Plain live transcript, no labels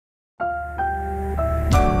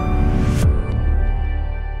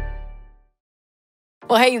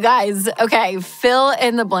Well, hey, you guys. Okay, fill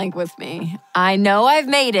in the blank with me. I know I've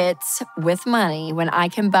made it with money when I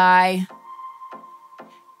can buy.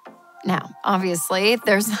 Now, obviously,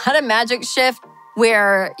 there's not a magic shift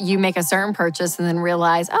where you make a certain purchase and then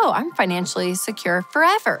realize, oh, I'm financially secure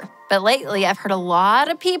forever. But lately, I've heard a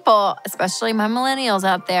lot of people, especially my millennials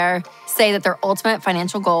out there, say that their ultimate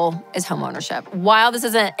financial goal is homeownership. While this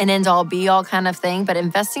isn't an end-all, be-all kind of thing, but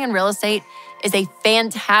investing in real estate is a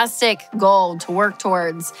fantastic goal to work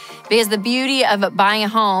towards, because the beauty of buying a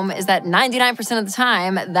home is that 99% of the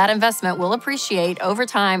time, that investment will appreciate over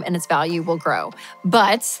time and its value will grow.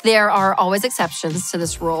 But there are always exceptions to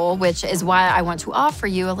this rule, which is why I want to offer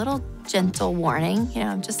you a little gentle warning.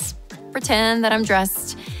 Just pretend that I'm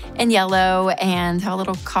dressed in yellow and have a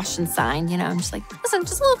little caution sign. I'm just like, listen,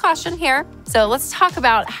 just a little caution here. So let's talk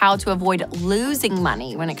about how to avoid losing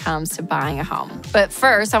money when it comes to buying a home. But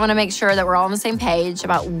first, I want to make sure that we're all on the same page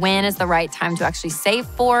about when is the right time to actually save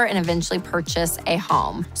for and eventually purchase a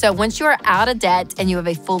home. So once you are out of debt and you have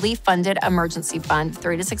a fully funded emergency fund,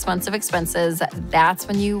 3 to 6 months of expenses, that's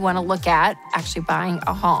when you want to look at actually buying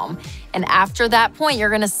a home. And after that point, you're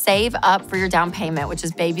going to save up for your down payment, which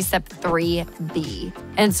is baby step 3B.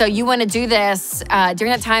 And so you want to do this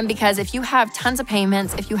during that time, because if you have tons of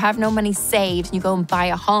payments, if you have no money saved and you go and buy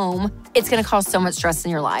a home, it's going to cause so much stress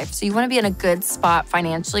in your life. So you want to be in a good spot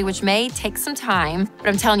financially, which may take some time. But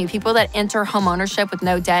I'm telling you, people that enter homeownership with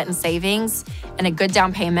no debt and savings and a good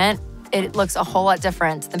down payment, it looks a whole lot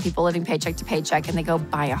different than people living paycheck to paycheck and they go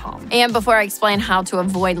buy a home. And before I explain how to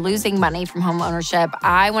avoid losing money from home ownership,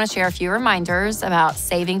 I want to share a few reminders about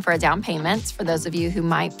saving for a down payment for those of you who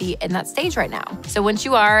might be in that stage right now. So once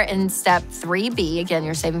you are in step 3B, again,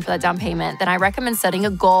 you're saving for that down payment, then I recommend setting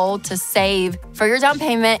a goal to save for your down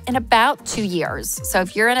payment in about 2 years. So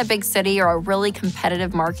if you're in a big city or a really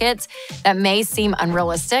competitive market, that may seem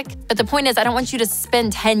unrealistic. But the point is, I don't want you to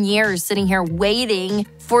spend 10 years sitting here waiting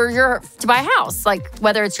to buy a house, like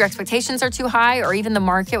whether it's your expectations are too high or even the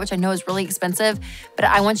market, which I know is really expensive. But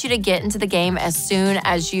I want you to get into the game as soon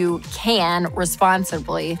as you can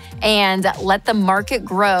responsibly and let the market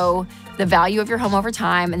grow the value of your home over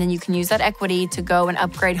time, and then you can use that equity to go and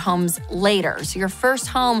upgrade homes later. So your first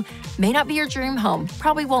home may not be your dream home,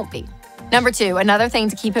 probably won't be. Number 2, another thing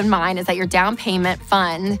to keep in mind is that your down payment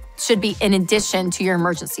fund should be in addition to your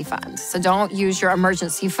emergency fund. So don't use your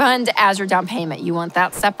emergency fund as your down payment. You want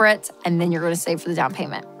that separate, and then you're going to save for the down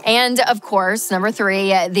payment. And of course, number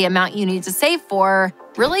 3, the amount you need to save for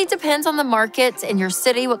really depends on the market in your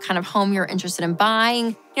city, what kind of home you're interested in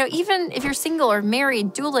buying. Even if you're single or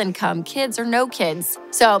married, dual income, kids or no kids.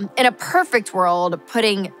 So in a perfect world,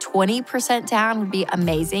 putting 20% down would be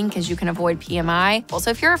amazing because you can avoid PMI. Also,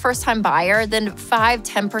 if you're a first-time buyer, then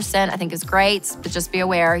 5-10% I think is great, but just be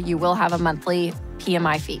aware you will have a monthly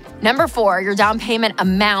PMI fee. Number 4, your down payment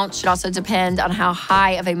amount should also depend on how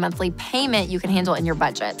high of a monthly payment you can handle in your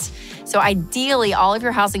budget. So ideally, all of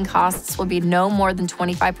your housing costs will be no more than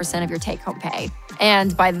 25% of your take-home pay.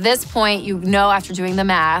 And by this point, after doing the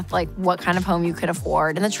math, like what kind of home you could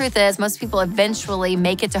afford. And the truth is, most people eventually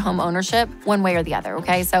make it to home ownership one way or the other,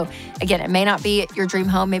 okay? So again, it may not be your dream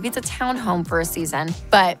home. Maybe it's a townhome for a season.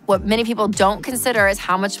 But what many people don't consider is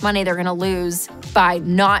how much money they're going to lose by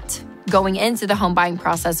not going into the home buying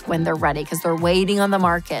process when they're ready, because they're waiting on the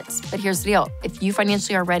markets. But here's the deal. If you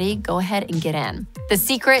financially are ready, go ahead and get in. The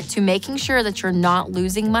secret to making sure that you're not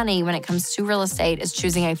losing money when it comes to real estate is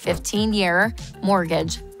choosing a 15-year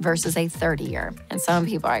mortgage versus a 30-year. And some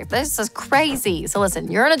people are like, this is crazy. So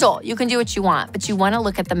listen, you're an adult. You can do what you want, but you want to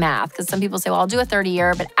look at the math, because some people say, well, I'll do a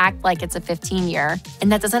 30-year, but act like it's a 15-year.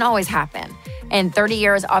 And that doesn't always happen. And 30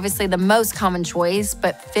 years, obviously the most common choice,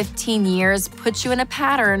 but 15 years puts you in a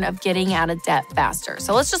pattern of getting out of debt faster.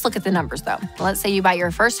 So let's just look at the numbers though. Let's say you buy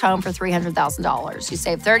your first home for $300,000. You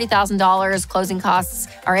save $30,000, closing costs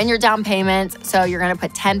are in your down payment, so you're gonna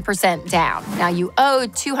put 10% down. Now you owe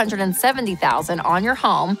 $270,000 on your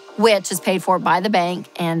home, which is paid for by the bank,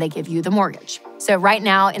 and they give you the mortgage. So right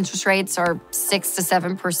now, interest rates are 6 to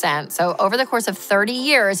 7%. So over the course of 30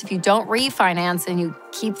 years, if you don't refinance and you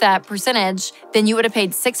keep that percentage, then you would have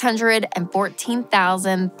paid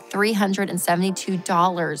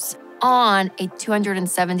 $614,372 on a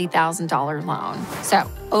 $270,000 loan. So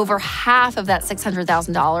over half of that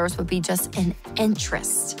 $600,000 would be just in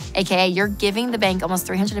interest, aka you're giving the bank almost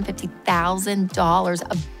 $350,000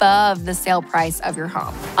 above the sale price of your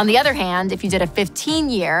home. On the other hand, if you did a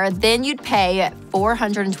 15-year, then you'd pay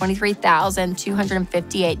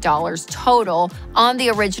 $423,258 total on the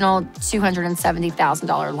original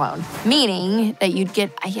 $270,000 loan, meaning that you'd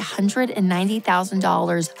get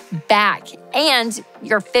 $190,000 back and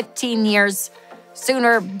you're 15 years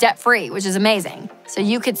sooner debt-free, which is amazing. So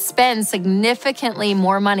you could spend significantly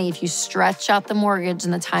more money if you stretch out the mortgage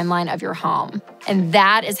and the timeline of your home. And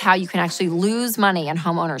that is how you can actually lose money in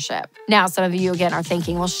home ownership. Now, some of you, again, are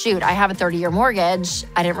thinking, well, shoot, I have a 30-year mortgage.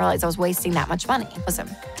 I didn't realize I was wasting that much money. Listen,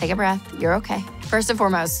 take a breath. You're okay. First and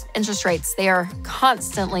foremost, interest rates, they are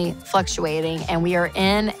constantly fluctuating, and we are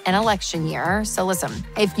in an election year. So listen,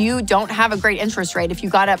 if you don't have a great interest rate, if you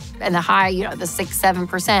got up in the high, the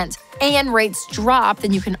 6-7%, and rates drop,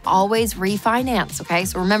 then you can always refinance, okay?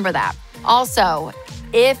 So remember that. Also,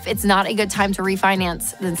 if it's not a good time to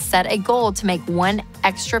refinance, then set a goal to make one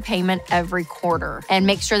extra payment every quarter and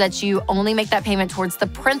make sure that you only make that payment towards the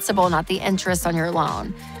principal, not the interest on your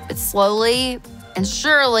loan. But slowly and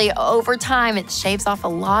surely, over time, it shaves off a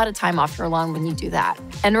lot of time off your loan when you do that.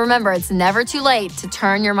 And remember, it's never too late to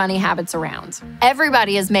turn your money habits around.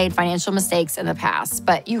 Everybody has made financial mistakes in the past,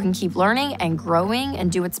 but you can keep learning and growing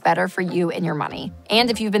and do what's better for you and your money.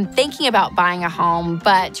 And if you've been thinking about buying a home,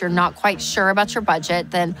 but you're not quite sure about your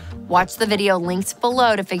budget, then watch the video linked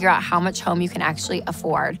below to figure out how much home you can actually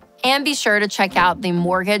afford. And be sure to check out the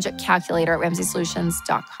mortgage calculator at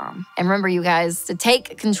RamseySolutions.com. And remember, you guys, to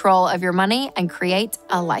take control of your money and create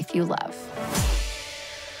a life you love.